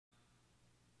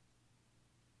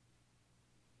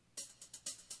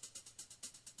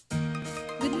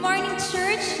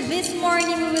This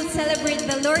morning we will celebrate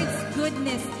the Lord's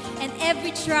goodness, and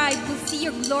every tribe will see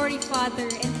your glory, Father,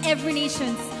 and every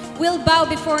nation will bow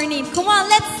before your name. Come on,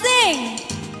 let's sing!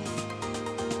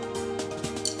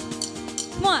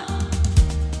 Come on.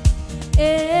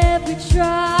 Every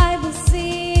tribe will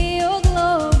see your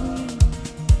glory.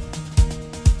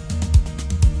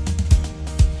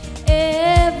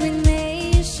 Every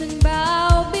nation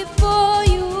bow before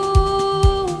you.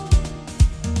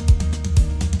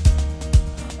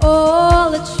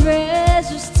 All the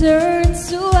treasures turn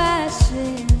to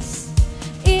ashes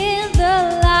in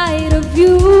the light of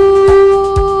you.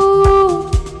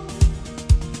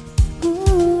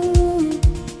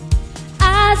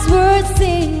 As we're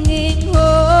singing,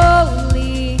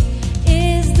 holy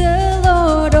is the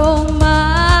Lord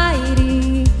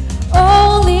Almighty.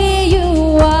 Only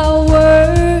you are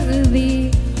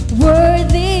worthy,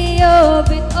 worthy of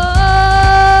it all.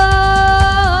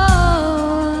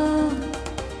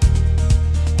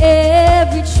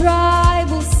 Every tribe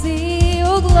will see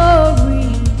your glory.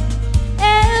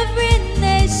 Every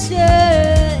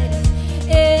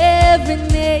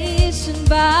nation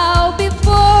bow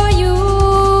before you.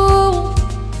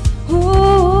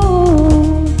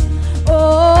 Ooh,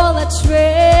 all our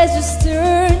treasures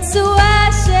turn to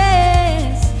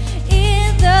ashes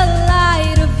in the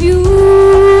light of you.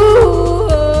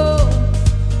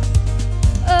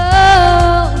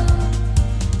 Oh,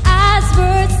 as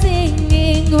we're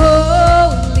singing,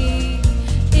 holy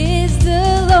is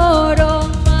the Lord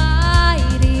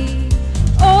Almighty.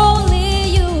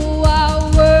 Only you are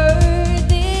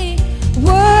worthy,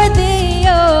 worthy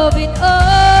of it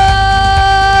all.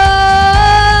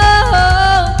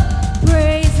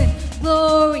 Praise and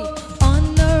glory,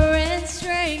 honor and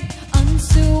strength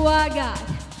unto our God,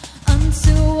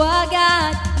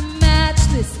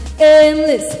 matchless,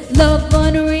 endless, love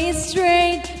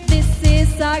unrestrained. This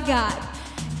is our God.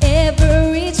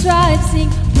 Every tribe sing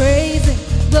praise and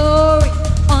glory,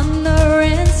 honor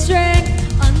and strength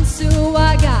unto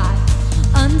our God,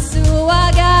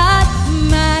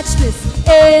 matchless,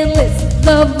 endless,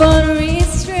 love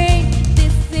unrestrained.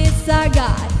 This is our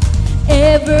God.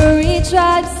 Every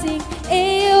tribe sing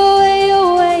ayo,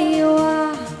 ayo, ayo,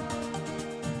 ah.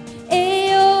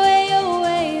 Ayo, ayo,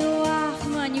 ayo, ah.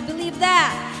 Come on, you believe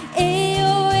that?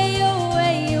 Ayo, ayo,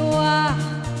 ayo, ah.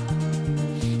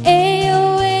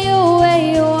 Ayo, ayo,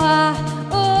 ayo, ah.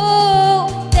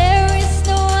 Oh, there is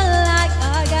no one like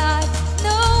our God.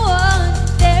 No one.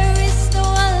 There is no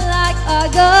one like our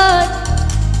God.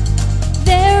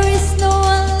 There is no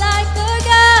one like our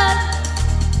God.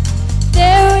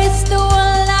 There is no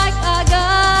one like our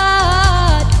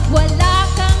God. Wala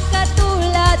kang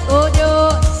katulad, O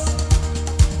Diyos.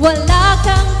 Wala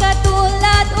kang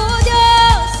katulad, O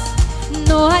Diyos.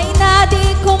 No hay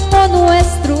nadie como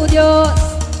nuestro Dios.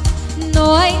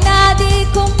 No hay nadie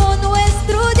como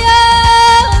nuestro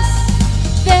Dios.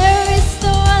 There is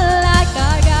no one like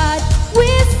our God. We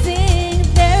sing,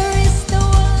 there is no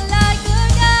one like our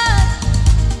God.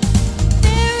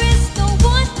 There is no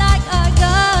one like our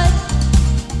God.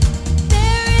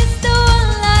 There is no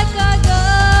one like our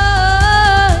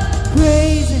God.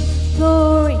 Praise and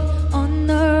glory,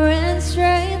 honor and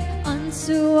strength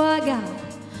unto our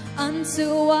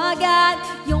God,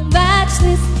 your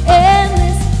matchless,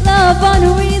 endless, love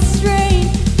unrestrained.